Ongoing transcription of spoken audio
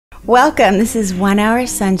Welcome. This is 1 Hour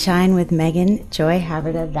Sunshine with Megan Joy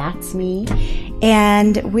Haverda. That's me.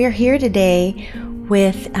 And we're here today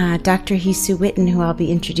with Dr. Hisu Witten, who I'll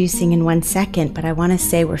be introducing in 1 second. But I want to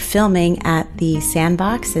say we're filming at the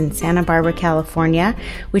Sandbox in Santa Barbara, California,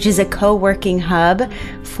 which is a co-working hub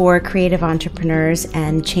for creative entrepreneurs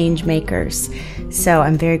and change makers. So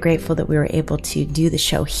I'm very grateful that we were able to do the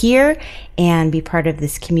show here and be part of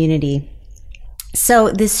this community. So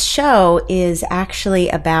this show is actually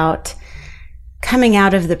about coming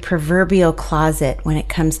out of the proverbial closet when it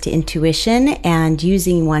comes to intuition and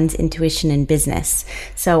using one's intuition in business.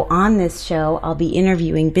 So on this show, I'll be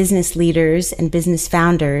interviewing business leaders and business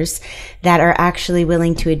founders that are actually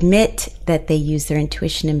willing to admit that they use their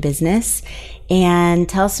intuition in business and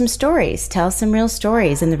tell some real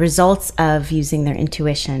stories and the results of using their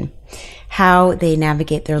intuition. How they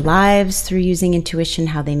navigate their lives through using intuition,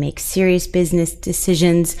 how they make serious business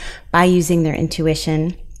decisions by using their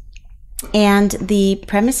intuition. And the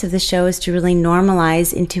premise of the show is to really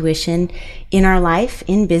normalize intuition in our life,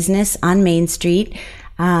 in business, on Main Street,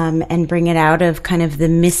 and bring it out of kind of the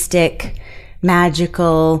mystic,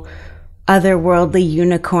 magical, otherworldly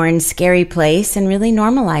unicorn, scary place and really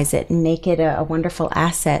normalize it and make it a wonderful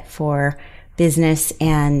asset for business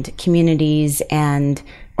and communities and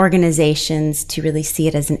organizations to really see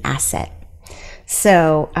it as an asset.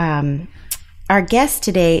 So, our guest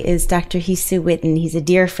today is Dr. Hisu Witten. He's a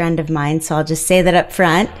dear friend of mine, so I'll just say that up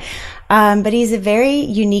front. But he's a very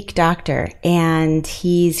unique doctor, and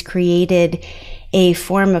he's created a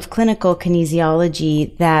form of clinical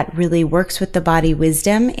kinesiology that really works with the body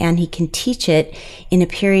wisdom, and he can teach it in a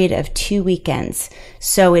period of 2 weekends.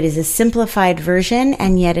 So it is a simplified version,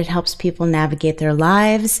 and yet it helps people navigate their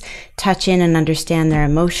lives, touch in and understand their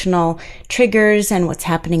emotional triggers and what's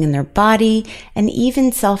happening in their body, and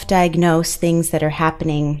even self-diagnose things that are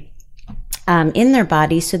happening in their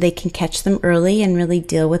body so they can catch them early and really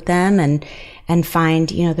deal with them and find,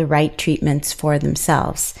 the right treatments for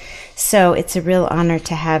themselves. So it's a real honor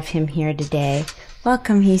to have him here today.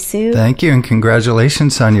 Welcome, Hisu. Thank you, and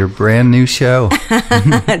congratulations on your brand new show.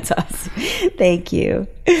 That's awesome. Thank you.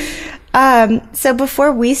 So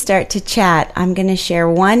before we start to chat, I'm going to share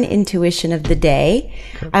one intuition of the day.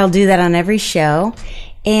 I'll do that on every show.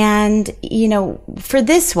 And, for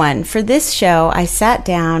this show, I sat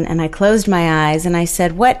down and I closed my eyes and I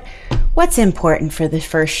said, what's important for the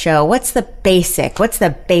first show? What's the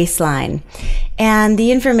baseline? And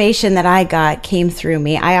the information that I got came through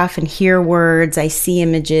me. I often hear words, I see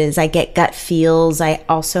images, I get gut feels. I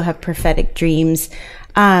also have prophetic dreams.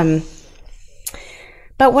 But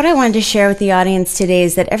what I wanted to share with the audience today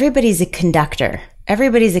is that everybody's a conductor.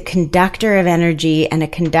 Everybody's a conductor of energy and a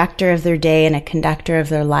conductor of their day and a conductor of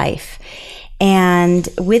their life. And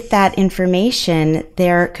with that information,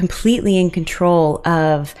 they're completely in control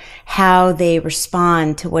of how they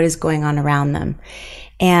respond to what is going on around them.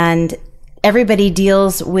 And everybody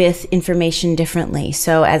deals with information differently.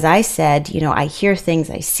 So as I said, I hear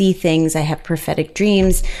things, I see things, I have prophetic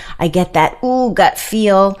dreams, I get that gut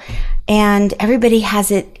feel. And everybody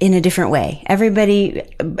has it in a different way.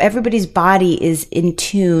 Everybody's body is in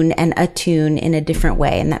tune and attune in a different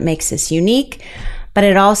way. And that makes us unique, but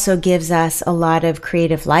it also gives us a lot of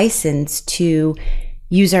creative license to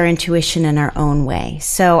use our intuition in our own way.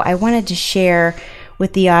 So I wanted to share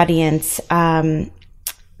with the audience,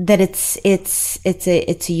 that it's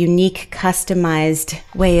a unique, customized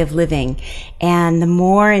way of living. And the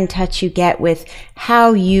more in touch you get with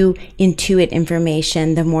how you intuit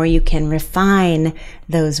information, the more you can refine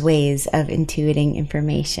those ways of intuiting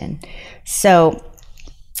information. So,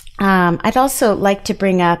 I'd also like to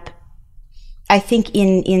bring up, I think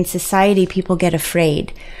in society, people get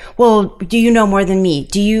afraid. Well, do you know more than me?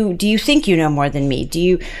 Do you think you know more than me?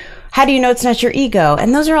 How do you know it's not your ego?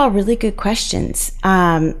 And those are all really good questions.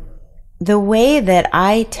 The way that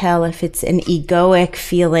I tell if it's an egoic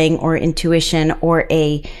feeling or intuition or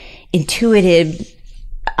a intuitive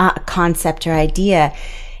concept or idea,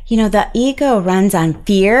 the ego runs on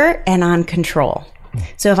fear and on control.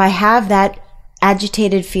 So if I have that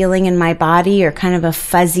agitated feeling in my body or kind of a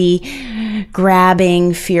fuzzy,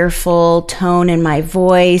 grabbing, fearful tone in my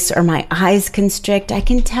voice or my eyes constrict, I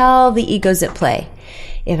can tell the ego's at play.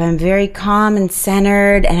 If I'm very calm and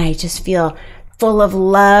centered and I just feel full of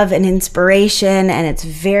love and inspiration and it's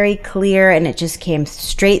very clear and it just came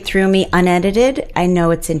straight through me unedited, I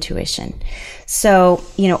know it's intuition. So,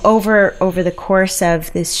 over the course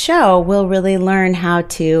of this show, we'll really learn how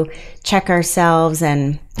to check ourselves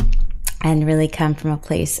and really come from a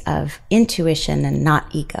place of intuition and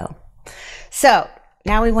not ego. So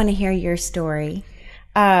now we want to hear your story.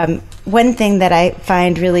 One thing that I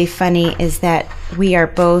find really funny is that we are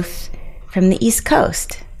both from the East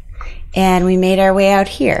Coast, and we made our way out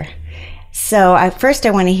here. So first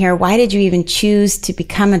I want to hear, why did you even choose to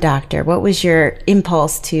become a doctor? What was your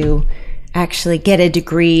impulse to actually get a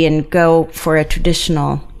degree and go for a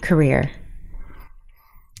traditional career?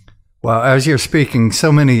 Well, as you're speaking,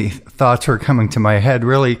 so many thoughts were coming to my head.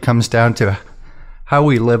 Really comes down to how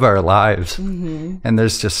we live our lives. Mm-hmm. And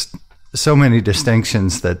there's just so many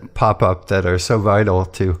distinctions that pop up that are so vital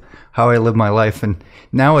to how I live my life. And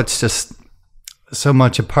now it's just so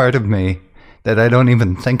much a part of me that I don't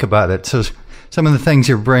even think about it. So some of the things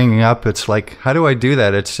you're bringing up, it's like, how do I do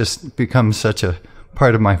that? It's just become such a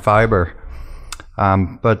part of my fiber.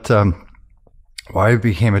 But why I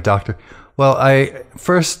became a doctor? Well, I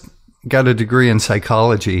first got a degree in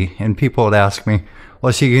psychology, and people would ask me,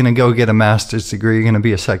 well, so you're going to go get a master's degree, you're going to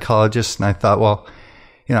be a psychologist? And I thought, well,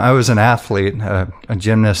 I was an athlete, a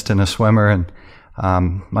gymnast and a swimmer, and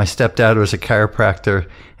my stepdad was a chiropractor,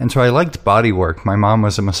 and so I liked body work. My mom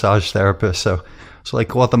was a massage therapist, so it's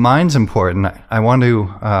like, well, the mind's important. I want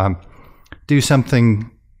to do something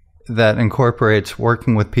that incorporates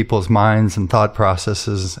working with people's minds and thought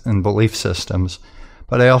processes and belief systems,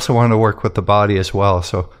 but I also want to work with the body as well.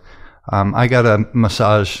 So I got a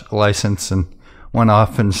massage license and went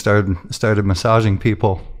off and started massaging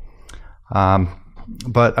people.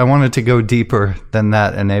 But I wanted to go deeper than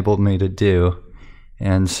that enabled me to do.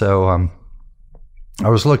 And so I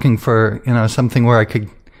was looking for, something where I could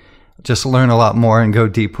just learn a lot more and go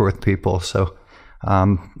deeper with people. So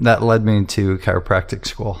that led me to chiropractic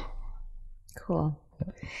school. Cool.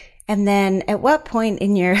 And then at what point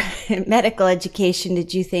in your medical education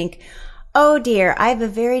did you think, oh dear, I have a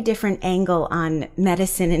very different angle on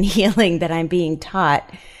medicine and healing that I'm being taught.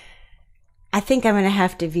 I think I'm going to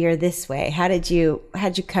have to veer this way. How'd you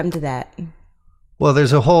come to that? Well,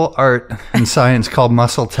 there's a whole art and science called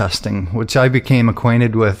muscle testing, which I became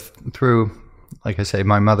acquainted with through, like I say,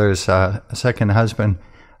 my mother's second husband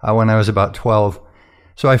when I was about 12.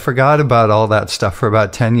 So I forgot about all that stuff for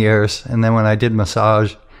about 10 years. And then when I did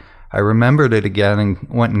massage, I remembered it again and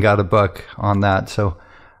went and got a book on that. So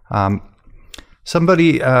my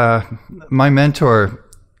mentor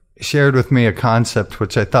shared with me a concept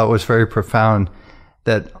which I thought was very profound,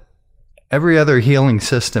 that every other healing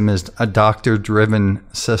system is a doctor-driven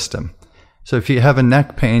system. So if you have a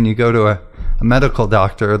neck pain, you go to a medical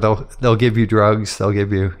doctor, they'll give you drugs, they'll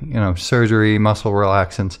give you, surgery, muscle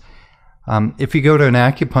relaxants. If you go to an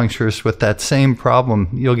acupuncturist with that same problem,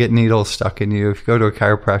 you'll get needles stuck in you. If you go to a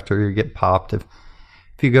chiropractor, you get popped. If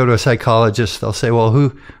you go to a psychologist, they'll say,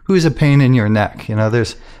 well, who's a pain in your neck?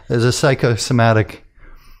 There's a psychosomatic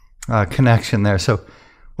connection there. So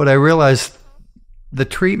what I realized, the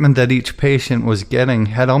treatment that each patient was getting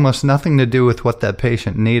had almost nothing to do with what that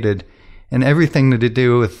patient needed, and everything to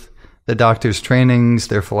do with the doctor's trainings,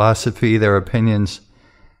 their philosophy, their opinions.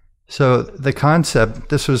 So the concept,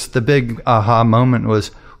 this was the big aha moment,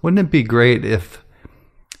 was, wouldn't it be great if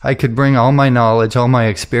I could bring all my knowledge, all my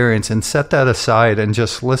experience, and set that aside and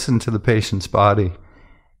just listen to the patient's body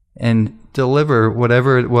and deliver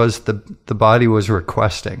whatever it was the body was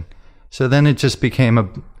requesting. So then it just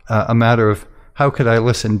became a matter of, how could I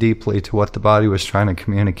listen deeply to what the body was trying to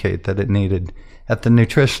communicate that it needed at the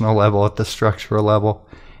nutritional level, at the structural level,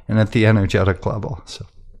 and at the energetic level. So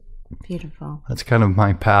beautiful. That's kind of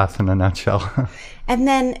my path in a nutshell. And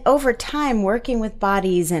then over time, working with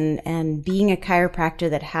bodies and being a chiropractor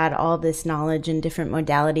that had all this knowledge and different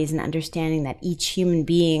modalities and understanding that each human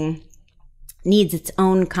being needs its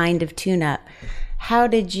own kind of tune-up, how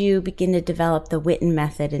did you begin to develop the Witten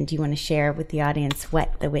method? And do you want to share with the audience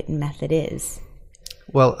what the Witten method is?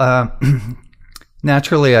 Well,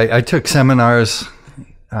 naturally, I took seminars.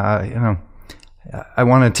 I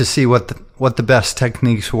wanted to see what the best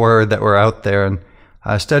techniques were that were out there, and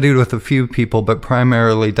I studied with a few people, but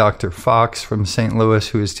primarily Dr. Fox from St. Louis,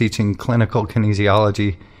 who was teaching clinical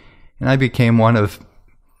kinesiology, and I became one of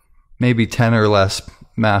maybe 10 or less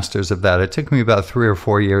masters of that. It took me about 3 or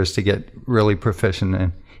 4 years to get really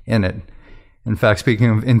proficient in it. In fact, speaking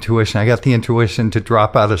of intuition, I got the intuition to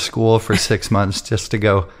drop out of school for 6 months just to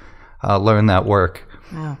go learn that work.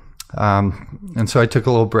 Wow. And so I took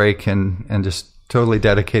a little break and just totally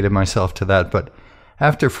dedicated myself to that. But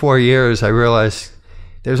after 4 years, I realized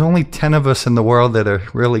there's only 10 of us in the world that are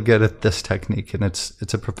really good at this technique, and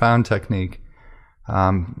it's a profound technique.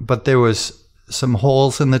 But there was some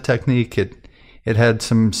holes in the technique. It had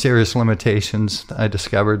some serious limitations, I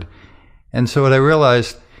discovered. And so what I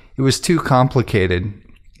realized, it was too complicated.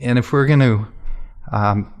 And if we're going to,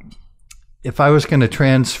 if I was going to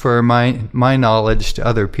transfer my knowledge to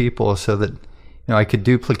other people so that I could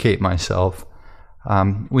duplicate myself.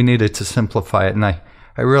 We needed to simplify it. And I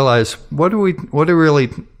realized, what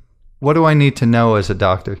do I need to know as a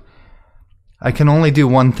doctor? I can only do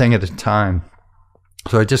one thing at a time.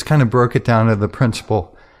 So I just kind of broke it down to the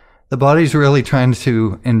principle. The body's really trying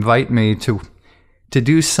to invite me to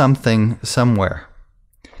do something somewhere.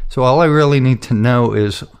 So all I really need to know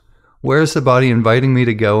is, where's the body inviting me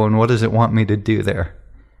to go, and what does it want me to do there?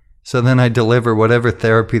 So then I deliver whatever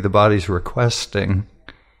therapy the body's requesting,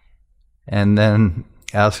 and then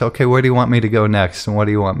ask, okay, where do you want me to go next, and what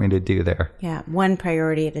do you want me to do there? Yeah, one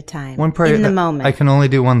priority at a time. In the moment. I can only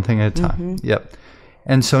do one thing at a time. Yep.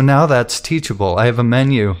 And so now that's teachable. I have a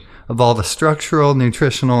menu of all the structural,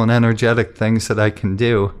 nutritional, and energetic things that I can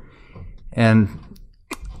do. And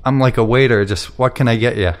I'm like a waiter, just, what can I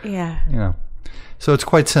get you? Yeah. So it's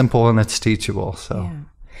quite simple and it's teachable. So. Yeah.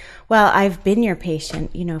 Well, I've been your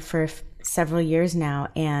patient, for several years now,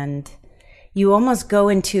 and you almost go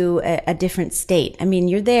into a different state. I mean,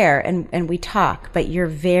 you're there and we talk, but you're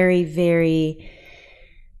very, very,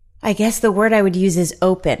 I guess the word I would use is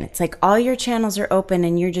open. It's like all your channels are open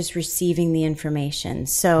and you're just receiving the information.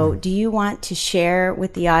 So do you want to share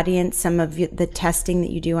with the audience some of the testing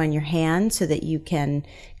that you do on your hand so that you can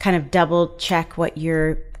kind of double check what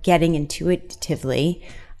you're getting intuitively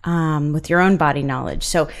with your own body knowledge?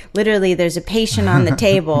 So literally there's a patient on the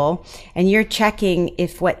table and you're checking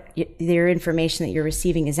if your information that you're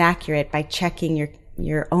receiving is accurate by checking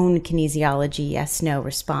your own kinesiology yes/no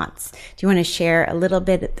response. Do you want to share a little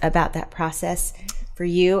bit about that process for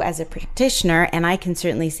you as a practitioner? And I can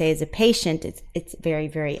certainly say as a patient, it's very,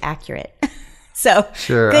 very accurate. So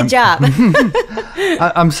sure, good job.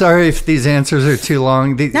 I'm sorry if these answers are too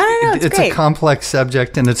long. No, it's great. A complex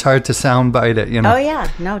subject and it's hard to soundbite it, Oh yeah,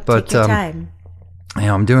 no, take your time.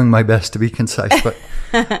 I'm doing my best to be concise, but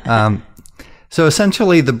so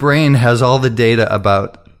essentially the brain has all the data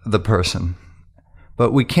about the person,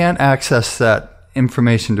 but we can't access that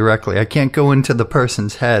information directly. I can't go into the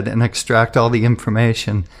person's head and extract all the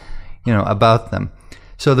information, about them.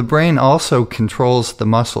 So the brain also controls the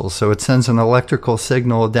muscles. So it sends an electrical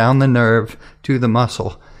signal down the nerve to the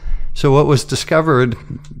muscle. So what was discovered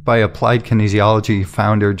by applied kinesiology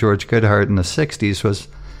founder George Goodhart in the 60s was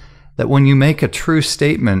that when you make a true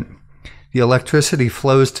statement, the electricity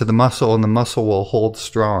flows to the muscle and the muscle will hold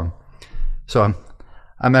strong. So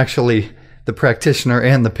I'm actually the practitioner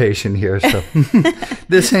and the patient here. So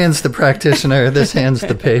this hand's the practitioner, this hand's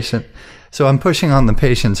the patient. So I'm pushing on the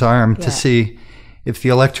patient's arm to see if the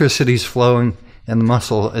electricity is flowing and the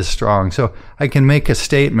muscle is strong. So I can make a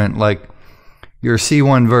statement like, your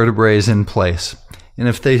C1 vertebrae is in place. And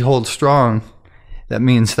if they hold strong, that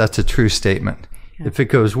means that's a true statement. Yeah. If it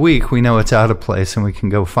goes weak, we know it's out of place and we can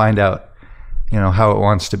go find out, how it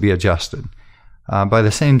wants to be adjusted. By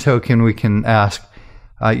the same token, we can ask,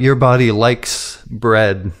 your body likes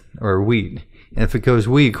bread or wheat. And if it goes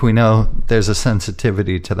weak, we know there's a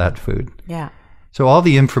sensitivity to that food. Yeah. So all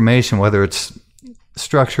the information, whether it's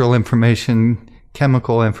structural information,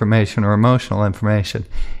 chemical information, or emotional information,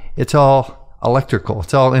 it's all electrical.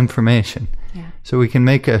 It's all information. Yeah. So we can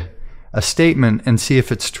make a statement and see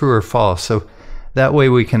if it's true or false. So that way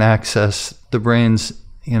we can access the brain's,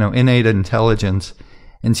 innate intelligence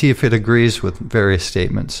and see if it agrees with various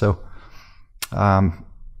statements. So, so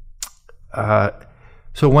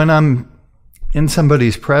when I'm in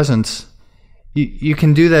somebody's presence, you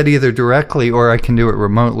can do that either directly or I can do it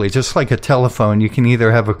remotely. Just like a telephone, you can either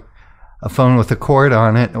have a phone with a cord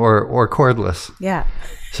on it or cordless. Yeah.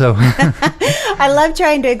 So I love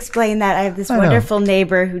trying to explain that. I have this wonderful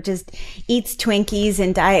neighbor who just eats Twinkies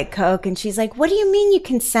and Diet Coke. And she's like, what do you mean you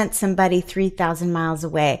can sense somebody 3,000 miles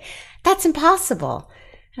away? That's impossible.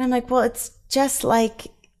 And I'm like, well, it's just like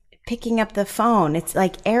picking up the phone. It's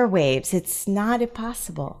like airwaves. It's not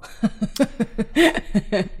impossible.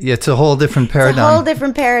 Yeah, it's a whole different paradigm. It's a whole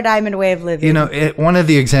different paradigm and way of living. One of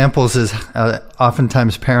the examples is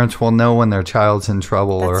oftentimes parents will know when their child's in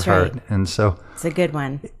trouble or hurt. Right. And so it's a good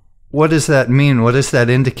one. What does that mean? What does that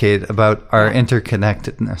indicate about our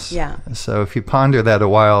interconnectedness? Yeah. So if you ponder that a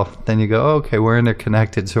while, then you go, okay, we're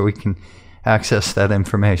interconnected so we can access that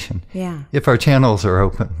information. Yeah. If our channels are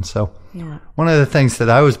open. So yeah. One of the things that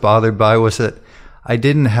I was bothered by was that I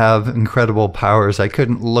didn't have incredible powers. I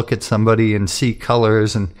couldn't look at somebody and see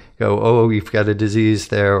colors and go, oh, you've got a disease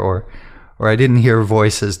there, or I didn't hear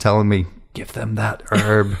voices telling me, give them that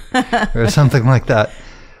herb or something like that.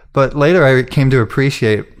 But later I came to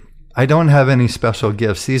appreciate I don't have any special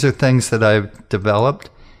gifts. These are things that I've developed,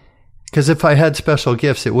 because if I had special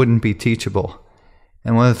gifts, it wouldn't be teachable.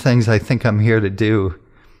 And one of the things I think I'm here to do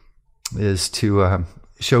is to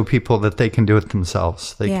show people that they can do it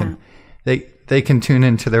themselves. They they can tune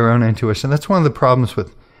into their own intuition. That's one of the problems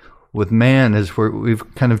with man is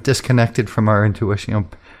we've kind of disconnected from our intuition. You know,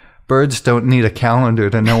 birds don't need a calendar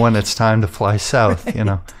to know when it's time to fly south. You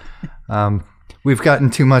know, we've gotten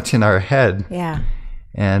too much in our head. Yeah.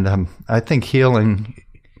 And I think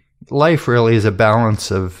life really is a balance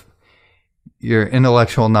of your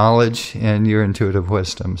intellectual knowledge and your intuitive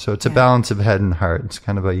wisdom. So it's a balance of head and heart. It's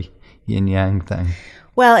kind of a yin-yang thing.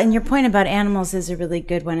 Well, and your point about animals is a really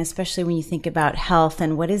good one, especially when you think about health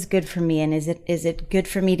and what is good for me, and is it good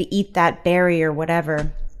for me to eat that berry or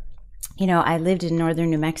whatever. You know, I lived in northern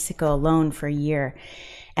New Mexico alone for a year,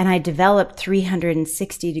 and I developed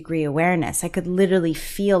 360-degree awareness. I could literally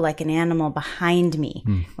feel like an animal behind me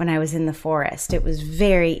when I was in the forest. It was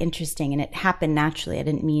very interesting, and it happened naturally. I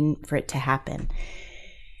didn't mean for it to happen.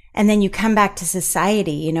 And then you come back to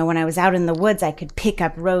society. You know, when I was out in the woods, I could pick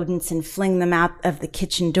up rodents and fling them out of the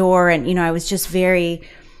kitchen door. And, you know, I was just very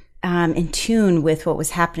in tune with what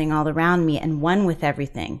was happening all around me and one with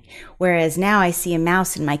everything. Whereas now I see a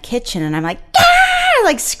mouse in my kitchen and I'm like, ah!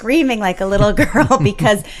 Like screaming like a little girl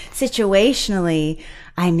because situationally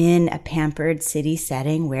I'm in a pampered city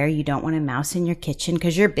setting where you don't want a mouse in your kitchen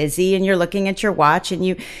because you're busy and you're looking at your watch, and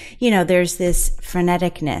you know, there's this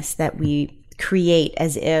freneticness that we create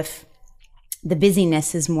as if the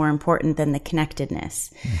busyness is more important than the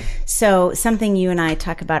connectedness. So something you and I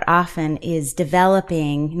talk about often is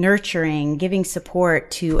developing, nurturing, giving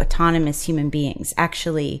support to autonomous human beings,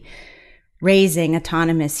 actually raising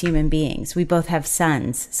autonomous human beings. We both have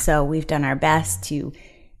sons, so we've done our best to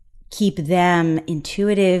keep them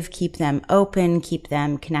intuitive, keep them open, keep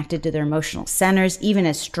them connected to their emotional centers, even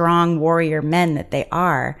as strong warrior men that they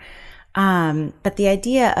are. But the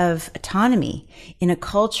idea of autonomy in a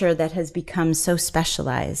culture that has become so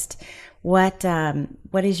specialized, what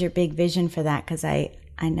is your big vision for that? Because I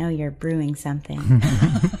know you're brewing something.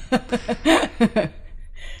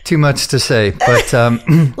 Too much to say, but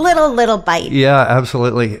little bite. Yeah,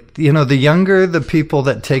 absolutely. You know, the younger the people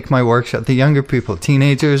that take my workshop, the younger people,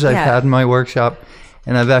 teenagers I've had in my workshop,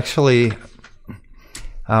 and I've actually,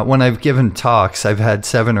 when I've given talks, I've had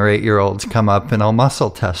 7 or 8 year olds come up and I'll muscle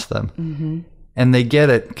test them, and they get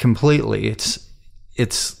it completely.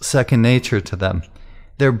 It's second nature to them.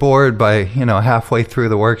 They're bored by, you know, halfway through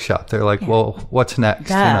the workshop. They're like, well, what's next?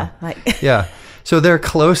 You know? Yeah. So they're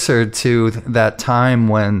closer to that time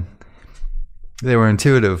when they were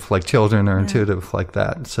intuitive, like children are intuitive like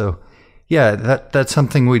that. So, yeah, that's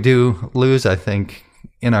something we do lose, I think,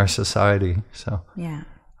 in our society. So,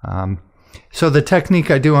 so the technique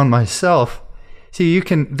I do on myself, see,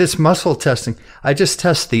 this muscle testing, I just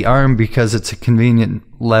test the arm because it's a convenient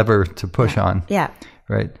lever to push on. Yeah.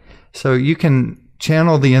 Right. So you can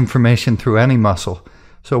channel the information through any muscle.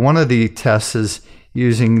 So one of the tests is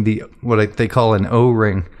using what they call an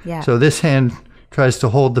O-ring. Yeah. So this hand tries to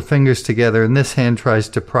hold the fingers together and this hand tries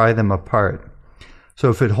to pry them apart. So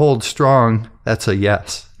if it holds strong, that's a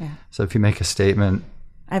yes. Yeah. So if you make a statement,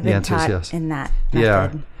 the answer is yes. In that method.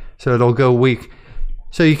 Yeah. So it'll go weak.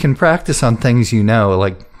 So you can practice on things you know,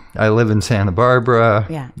 like I live in Santa Barbara.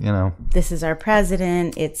 Yeah. You know. This is our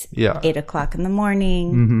president. It's 8 o'clock in the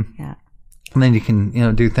morning. Mm-hmm. Yeah. And then you can, you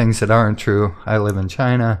know, do things that aren't true. I live in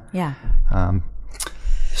China. Yeah.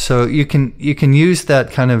 So you can use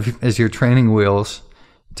that kind of as your training wheels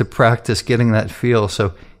to practice getting that feel.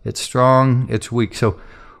 So it's strong, it's weak. So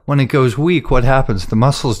when it goes weak, what happens? The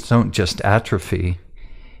muscles don't just atrophy.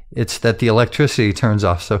 It's that the electricity turns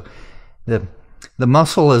off. So the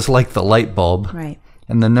muscle is like the light bulb. Right.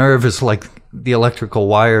 And the nerve is like the electrical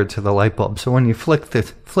wire to the light bulb. So when you flip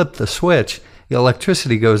the switch, the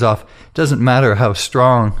electricity goes off. It doesn't matter how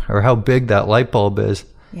strong or how big that light bulb is.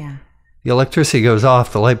 Yeah. The electricity goes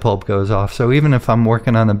off, the light bulb goes off. So even if I'm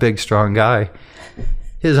working on a big, strong guy,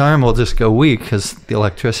 his arm will just go weak because the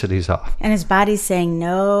electricity's off. And his body's saying,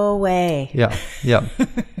 no way. Yeah, yeah.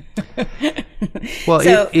 Well,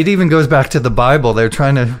 so, it even goes back to the Bible. They're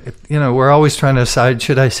trying to, you know, we're always trying to decide,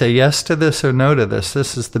 should I say yes to this or no to this?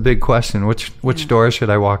 This is the big question. Which door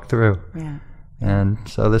should I walk through? Yeah. And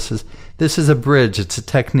so this is a bridge. It's a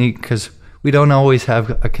technique because we don't always have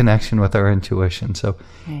a connection with our intuition. So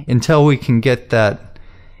until we can get that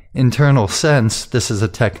internal sense, this is a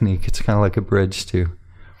technique. It's kind of like a bridge to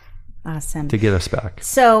get us back.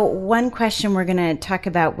 So one question we're going to talk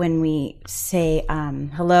about when we say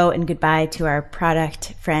hello and goodbye to our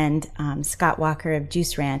product friend, Scott Walker of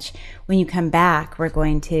Juice Ranch. When you come back, we're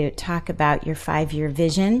going to talk about your 5-year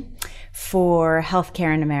vision for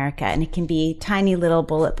healthcare in America. And it can be tiny little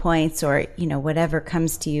bullet points or, you know, whatever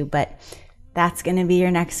comes to you, but that's going to be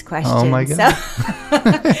your next question. Oh my God.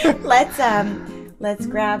 So let's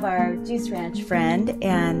grab our Juice Ranch friend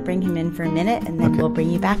and bring him in for a minute, and then we'll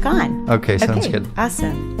bring you back on. Okay, sounds good.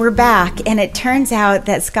 Awesome. We're back, and it turns out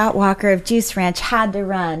that Scott Walker of Juice Ranch had to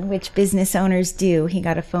run, which business owners do. He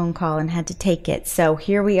got a phone call and had to take it. So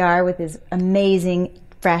here we are with his amazing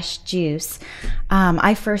fresh juice.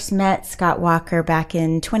 I first met Scott Walker back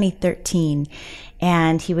in 2013,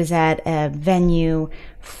 and he was at a venue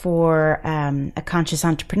for a conscious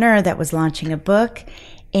entrepreneur that was launching a book,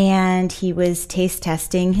 and he was taste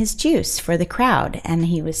testing his juice for the crowd, and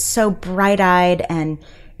he was so bright-eyed and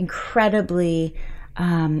incredibly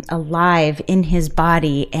alive in his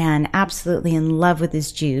body and absolutely in love with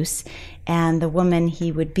his juice. And the woman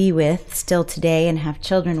he would be with still today and have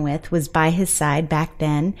children with was by his side back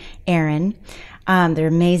then, Erin. They're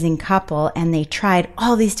an amazing couple, and they tried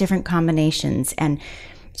all these different combinations and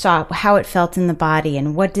saw how it felt in the body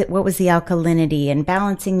and what was the alkalinity and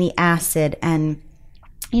balancing the acid and,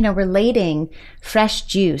 you know, relating fresh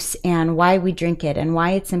juice and why we drink it and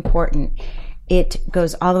why it's important. It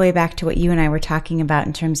goes all the way back to what you and I were talking about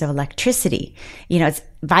in terms of electricity. You know, it's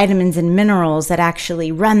vitamins and minerals that actually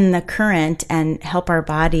run the current and help our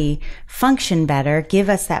body function better, give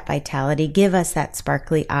us that vitality, give us that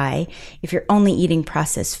sparkly eye. If you're only eating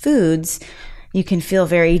processed foods, you can feel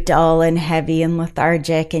very dull and heavy and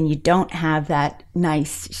lethargic, and you don't have that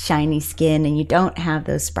nice shiny skin, and you don't have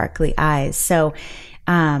those sparkly eyes. So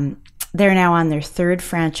they're now on their third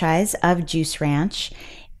franchise of Juice Ranch,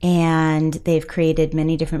 and they've created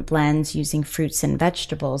many different blends using fruits and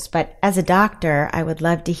vegetables. But as a doctor, I would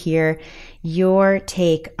love to hear your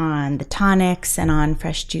take on the tonics and on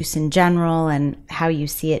fresh juice in general and how you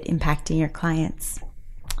see it impacting your clients.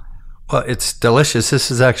 Well, it's delicious. This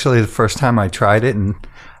is actually the first time I tried it, and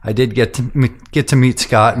I did get to meet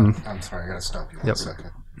Scott. And I'm sorry, I got to stop you one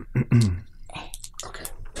second. Okay,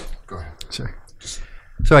 go ahead. Sure.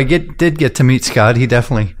 So I did get to meet Scott. He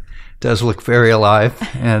definitely does look very alive.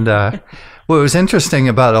 And what was interesting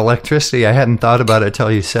about electricity, I hadn't thought about it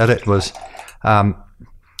till you said it, was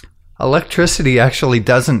electricity actually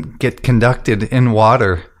doesn't get conducted in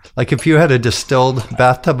water. Like if you had a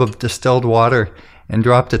bathtub of distilled water and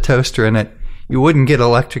dropped a toaster in it, you wouldn't get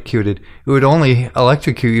electrocuted. It would only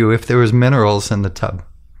electrocute you if there was minerals in the tub.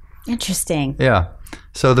 Interesting. Yeah.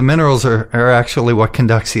 So the minerals are actually what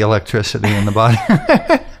conducts the electricity in the body.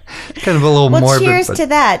 Kind of a little morbid. Cheers to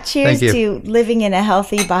that. Cheers to living in a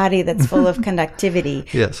healthy body that's full of conductivity.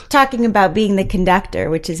 Yes. Talking about being the conductor,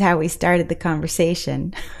 which is how we started the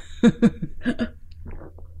conversation.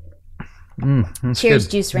 Cheers,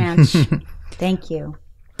 good. Juice Ranch. Thank you.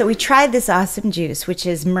 So we tried this awesome juice, which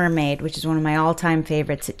is Mermaid, which is one of my all-time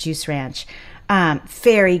favorites at Juice Ranch.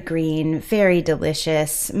 Very green, very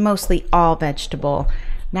delicious, mostly all vegetable.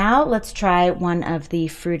 Now let's try one of the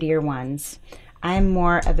fruitier ones. I'm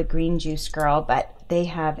more of a green juice girl, but they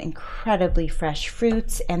have incredibly fresh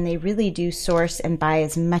fruits, and they really do source and buy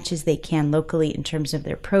as much as they can locally in terms of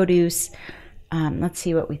their produce. Let's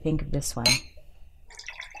see what we think of this one.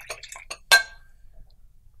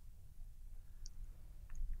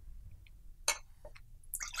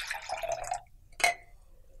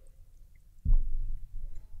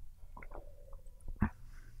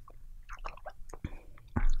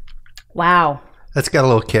 Wow. That's got a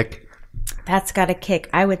little kick. That's got a kick.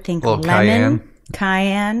 I would think lemon,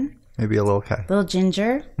 cayenne. Maybe a little cayenne. Little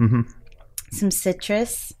ginger. Some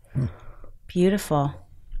citrus. Beautiful.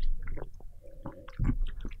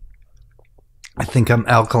 I think I'm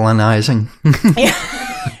alkalinizing.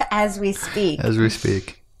 As we speak. As we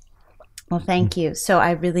speak. Well, thank you. So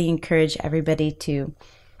I really encourage everybody to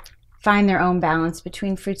find their own balance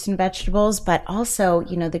between fruits and vegetables, but also,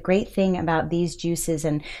 you know, the great thing about these juices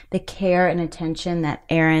and the care and attention that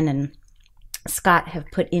Erin and Scott have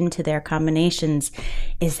put into their combinations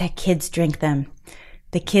is that kids drink them.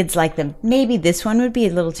 The kids like them. Maybe this one would be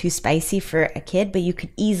a little too spicy for a kid, but you could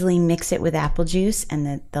easily mix it with apple juice and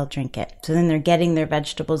then they'll drink it. So then they're getting their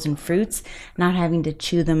vegetables and fruits, not having to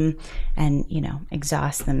chew them and, you know,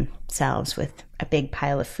 exhaust themselves with a big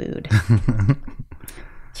pile of food.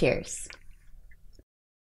 Cheers.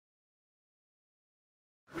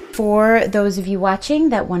 For those of you watching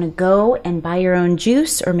that want to go and buy your own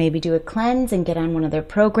juice or maybe do a cleanse and get on one of their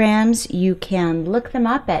programs, you can look them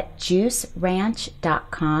up at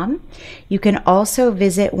juiceranch.com. You can also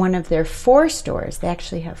visit one of their 4 stores. They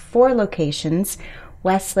actually have 4 locations: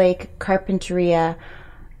 Westlake, Carpinteria,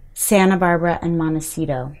 Santa Barbara, and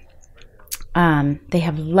Montecito. They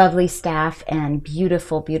have lovely staff and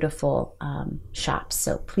beautiful, beautiful shops.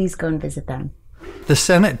 So please go and visit them. The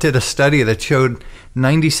Senate did a study that showed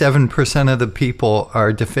 97% of the people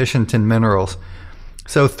are deficient in minerals.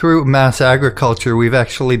 So through mass agriculture, we've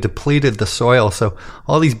actually depleted the soil. So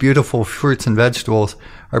all these beautiful fruits and vegetables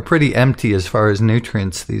are pretty empty as far as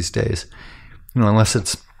nutrients these days, unless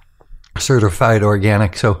it's certified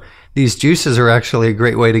organic. So these juices are actually a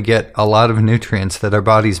great way to get a lot of nutrients that our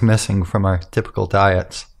body's missing from our typical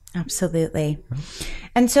diets. Absolutely.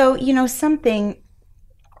 And so, something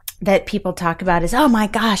that people talk about is, oh my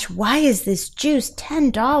gosh, why is this juice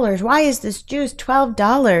 $10? Why is this juice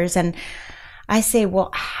 $12? And I say,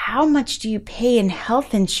 well, how much do you pay in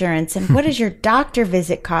health insurance? And what does your doctor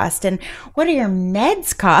visit cost? And what do your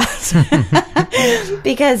meds cost?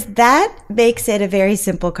 Because that makes it a very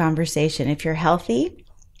simple conversation. If you're healthy,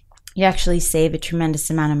 you actually save a tremendous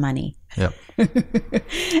amount of money. Yep.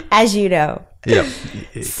 As you know. Yep.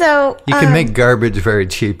 So you can make garbage very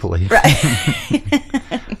cheaply. Right.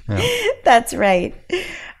 Yeah. That's right.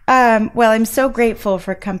 Well, I'm so grateful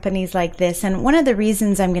for companies like this. And one of the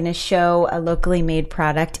reasons I'm going to show a locally made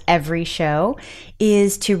product every show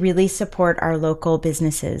is to really support our local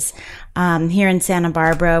businesses. Here in Santa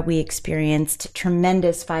Barbara, we experienced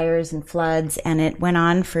tremendous fires and floods, and it went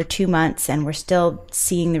on for 2 months, and we're still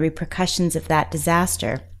seeing the repercussions of that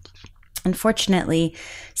disaster. Unfortunately,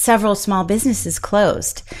 several small businesses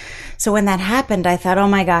closed. So when that happened, I thought, oh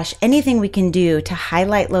my gosh, anything we can do to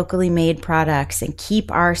highlight locally made products and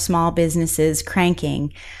keep our small businesses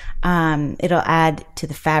cranking, it'll add to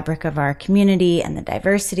the fabric of our community and the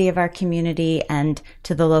diversity of our community and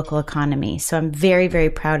to the local economy. So I'm very,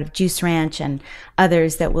 very proud of Juice Ranch and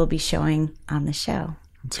others that we'll be showing on the show.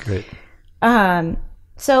 That's great.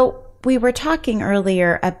 So we were talking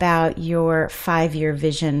earlier about your 5-year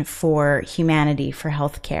vision for humanity, for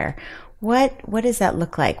healthcare. What does that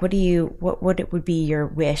look like? What would be your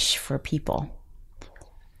wish for people?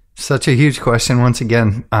 Such a huge question once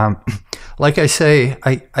again. Like I say,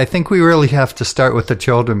 I think we really have to start with the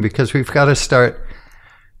children, because we've got to start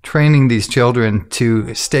training these children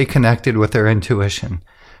to stay connected with their intuition.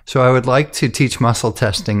 So I would like to teach muscle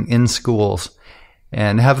testing in schools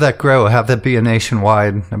and have that grow, have that be a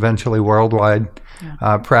nationwide, eventually worldwide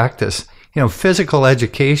practice. Physical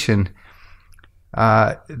education,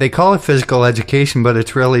 they call it physical education, but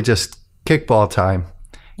it's really just kickball time.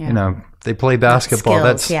 Yeah. They play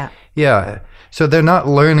basketball. Skills, yeah. So they're not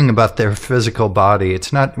learning about their physical body.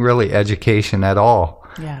 It's not really education at all.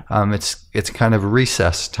 Yeah. It's kind of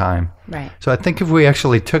recess time. Right. So I think if we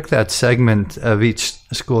actually took that segment of each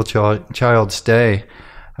school child's day,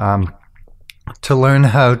 to learn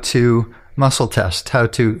how to muscle test, how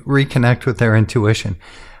to reconnect with their intuition,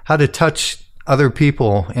 how to touch other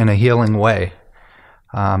people in a healing way.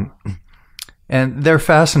 And they're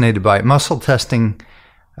fascinated by it. Muscle testing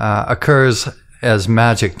occurs as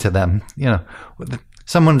magic to them.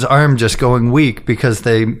 Someone's arm just going weak because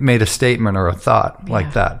they made a statement or a thought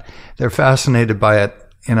like that. They're fascinated by it.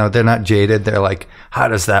 They're not jaded. They're like, how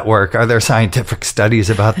does that work? Are there scientific studies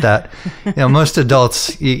about that? Most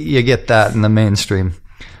adults, you get that in the mainstream.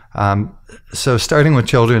 So starting with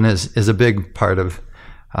children is a big part of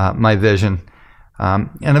my vision.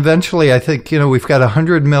 And eventually, I think, we've got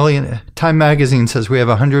 100 million, Time Magazine says we have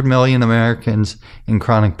 100 million Americans in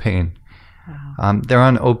chronic pain. Wow. They're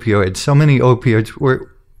on opioids. So many opioids.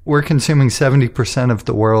 We're consuming 70% of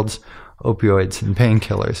the world's opioids and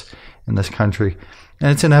painkillers in this country. And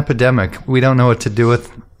it's an epidemic. We don't know what to do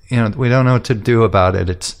with, we don't know what to do about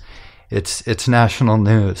it. It's national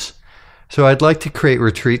news. So I'd like to create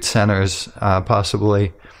retreat centers,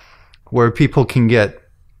 possibly, where people can get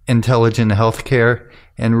intelligent health care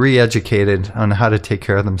and re-educated on how to take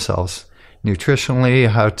care of themselves nutritionally,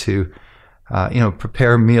 how to,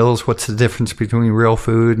 prepare meals. What's the difference between real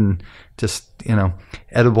food and just,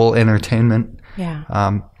 edible entertainment?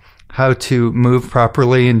 Yeah. How to move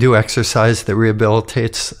properly and do exercise that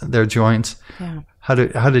rehabilitates their joints. Yeah. How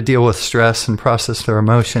to deal with stress and process their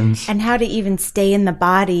emotions. And how to even stay in the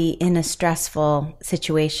body in a stressful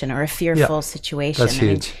situation or a fearful situation. That's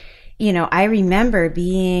huge. I remember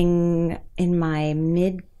being in my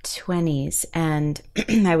mid-20s and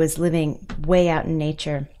I was living way out in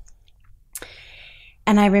nature.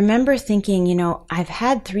 And I remember thinking, I've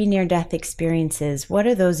had 3 near-death experiences. What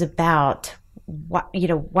are those about?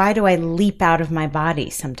 Why do I leap out of my body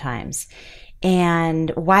sometimes? And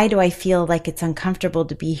why do I feel like it's uncomfortable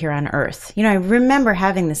to be here on Earth? I remember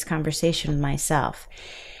having this conversation with myself.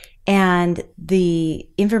 And the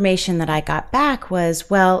information that I got back was,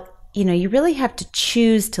 well, you really have to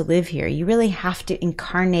choose to live here. You really have to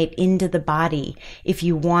incarnate into the body if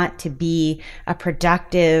you want to be a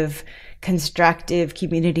productive, constructive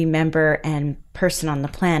community member and person on the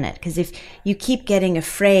planet. Because if you keep getting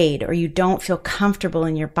afraid or you don't feel comfortable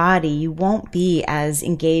in your body, you won't be as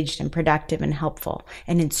engaged and productive and helpful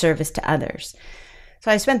and in service to others.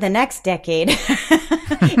 So I spent the next decade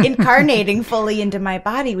incarnating fully into my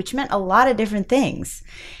body, which meant a lot of different things.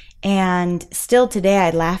 And still today,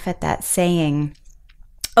 I laugh at that saying,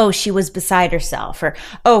 oh, she was beside herself, or,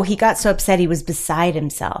 oh, he got so upset he was beside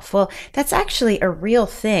himself. Well, that's actually a real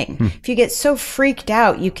thing. If you get so freaked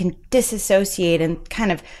out, you can disassociate and kind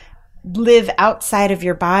of live outside of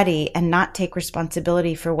your body and not take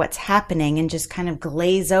responsibility for what's happening and just kind of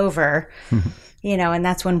glaze over. And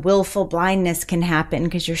that's when willful blindness can happen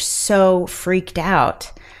because you're so freaked out.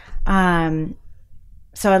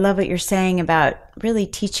 So I love what you're saying about really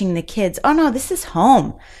teaching the kids, oh no, this is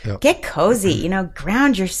home. Yep. Get cozy,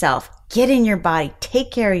 ground yourself, get in your body,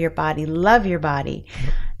 take care of your body, love your body.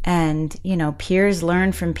 Yep. And, peers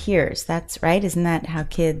learn from peers. That's right. Isn't that how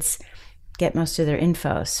kids get most of their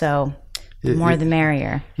info? So the more the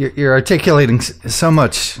merrier. You're articulating so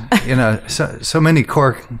much, so many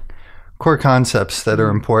core concepts that are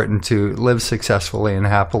important to live successfully and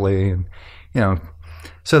happily, and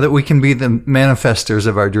so that we can be the manifestors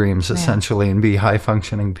of our dreams, essentially, and be high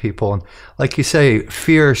functioning people. And like you say,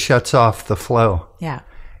 fear shuts off the flow. Yeah.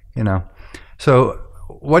 So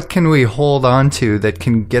what can we hold on to that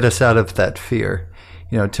can get us out of that fear?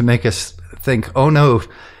 To make us think, oh no,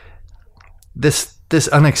 this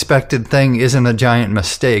unexpected thing isn't a giant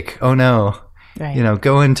mistake. Oh no. Right.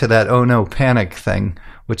 Go into that oh no panic thing,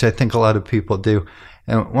 which I think a lot of people do.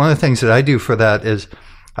 And one of the things that I do for that is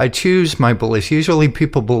I choose my beliefs. Usually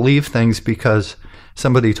people believe things because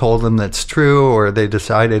somebody told them that's true or they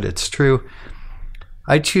decided it's true.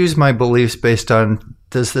 I choose my beliefs based on,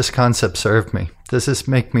 does this concept serve me? Does this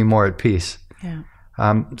make me more at peace? Yeah.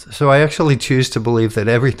 So I actually choose to believe that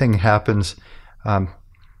everything happens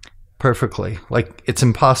perfectly. Like it's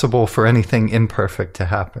impossible for anything imperfect to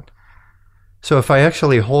happen. So if I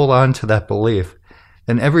actually hold on to that belief,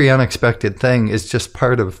 then every unexpected thing is just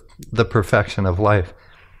part of the perfection of life.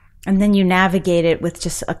 And then you navigate it with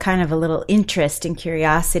just a kind of a little interest and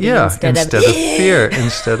curiosity instead of fear.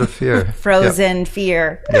 Instead of fear. Frozen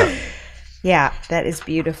fear. Yeah, that is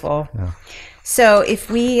beautiful. Yeah. So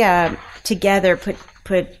if we together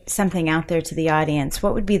put something out there to the audience,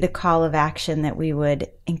 what would be the call of action that we would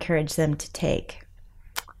encourage them to take?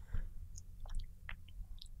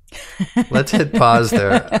 Let's hit pause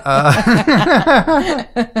there.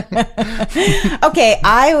 Okay,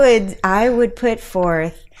 I would put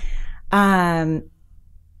forth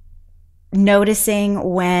noticing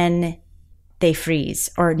when they freeze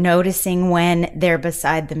or noticing when they're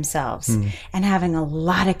beside themselves and having a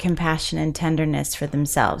lot of compassion and tenderness for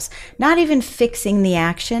themselves. Not even fixing the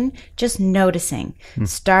action, just noticing,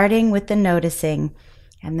 starting with the noticing.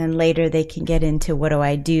 And then later they can get into what do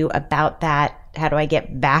I do about that? How do I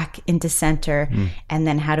get back into center? And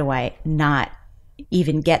then how do I not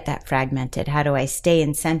even get that fragmented? How do I stay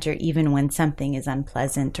in center even when something is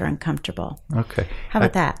unpleasant or uncomfortable? Okay. How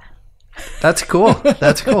about that? That's cool.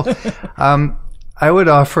 That's cool. I would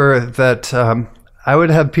offer that I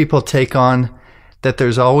would have people take on that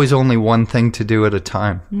there's always only one thing to do at a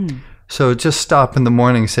time. So just stop in the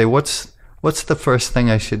morning and say, what's the first thing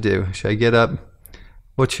I should do? Should I get up?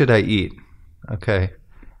 What should I eat? Okay.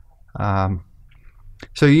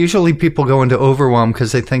 So usually people go into overwhelm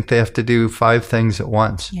because they think they have to do 5 things at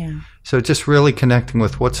once. Yeah. So just really connecting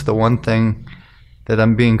with what's the one thing that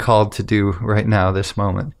I'm being called to do right now, this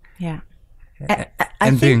moment. Yeah.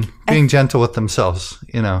 And being gentle with themselves,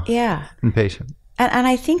 Yeah. And patient. And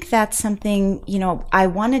I think that's something, I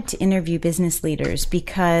wanted to interview business leaders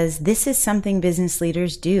because this is something business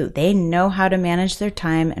leaders do. They know how to manage their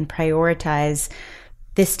time and prioritize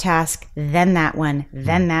this task, then that one,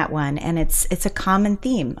 then that one. And it's a common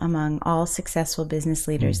theme among all successful business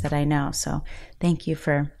leaders that I know. So thank you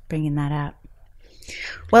for bringing that up.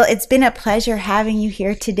 Well, it's been a pleasure having you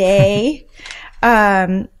here today.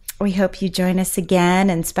 We hope you join us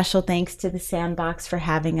again. And special thanks to the Sandbox for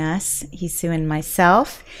having us, Hisu and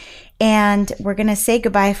myself. And we're going to say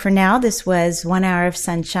goodbye for now. This was 1 Hour of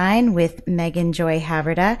Sunshine with Megan Joy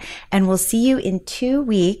Haverda. And we'll see you in 2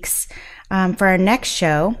 weeks for our next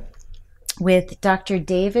show with Dr.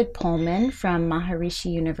 David Pullman from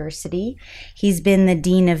Maharishi University. He's been the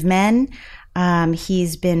Dean of Men.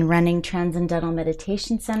 He's been running transcendental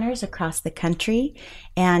meditation centers across the country,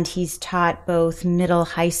 and he's taught both middle,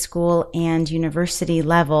 high school, and university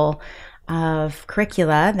level of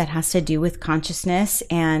curricula that has to do with consciousness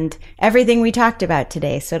and everything we talked about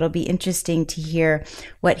today. So it'll be interesting to hear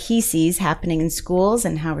what he sees happening in schools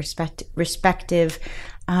and how respective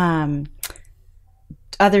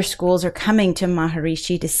other schools are coming to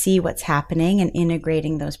Maharishi to see what's happening and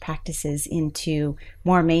integrating those practices into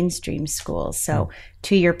more mainstream schools. So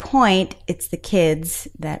to your point, it's the kids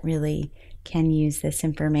that really can use this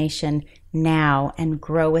information now and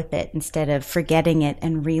grow with it instead of forgetting it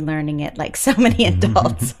and relearning it like so many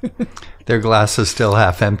adults. Their glass is still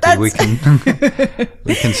half empty. We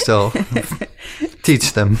can still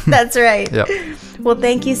teach them. That's right. Yep. Well,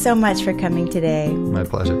 thank you so much for coming today. My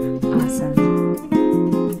pleasure. Awesome.